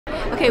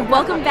Okay,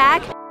 welcome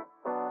back.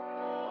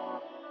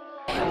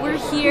 We're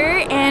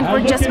here and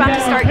we're just about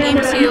to start game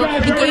 2.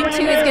 And game 2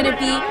 is going to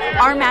be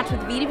our match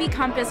with VDB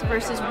Compass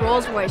versus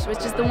Rolls Royce, which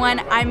is the one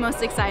I'm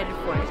most excited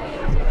for.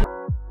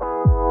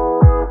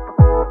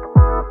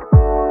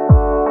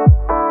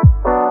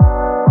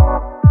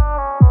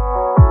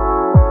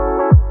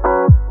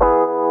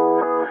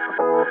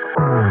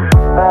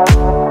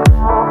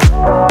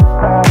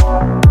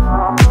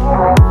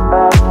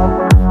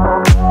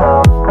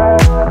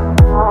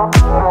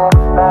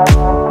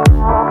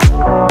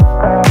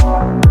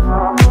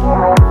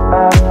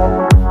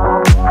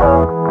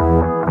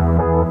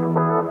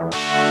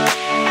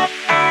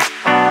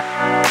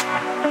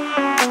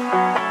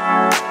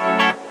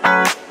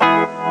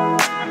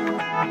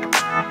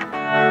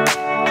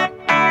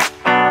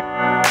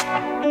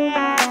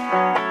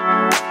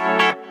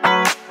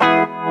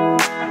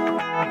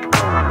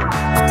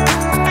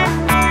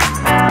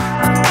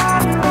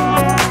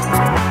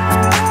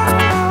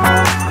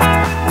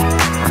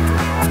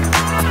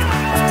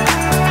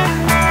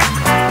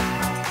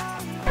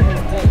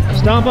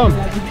 Stomp them.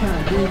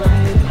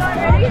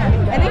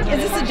 I think, is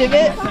this a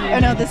divot? Oh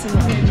no, this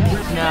isn't.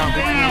 No.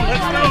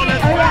 Let's go,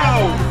 let's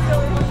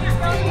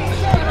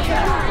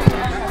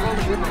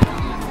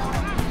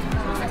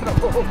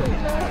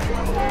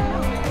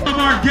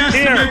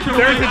Here,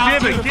 there's a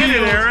divot. Get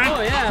it, Aaron.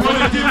 Oh yeah. Put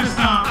a divot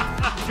stomp.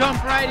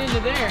 Jump right into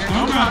there.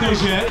 Don't drop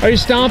those yet. Are you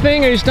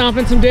stomping? Are you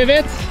stomping some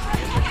divots?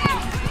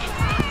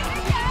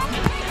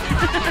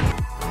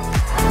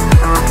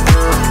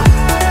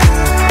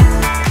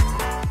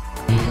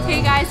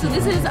 Hey guys, so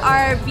this is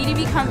our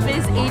VDB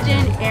Compass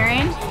agent,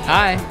 Aaron.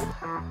 Hi.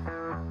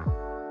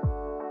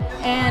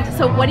 And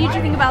so what did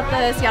you think about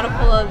the Seattle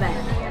Polo event?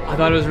 I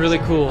thought it was really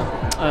cool.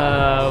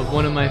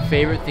 One of my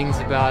favorite things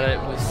about it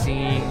was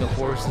seeing the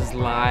horses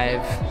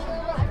live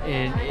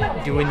and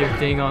doing their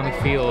thing on the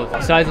field.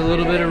 Besides a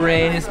little bit of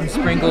rain and some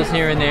sprinkles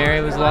here and there,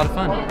 it was a lot of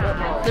fun.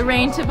 The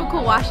rain,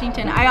 typical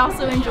Washington. I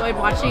also enjoyed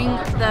watching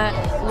the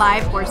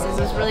live horses.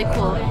 It was really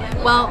cool.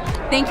 Well,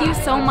 thank you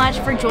so much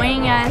for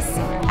joining us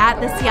at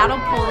the Seattle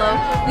Polo.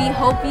 We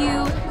hope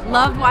you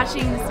loved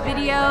watching this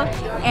video,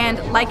 and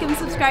like and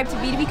subscribe to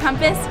VDB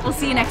Compass. We'll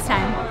see you next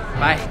time.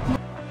 Bye.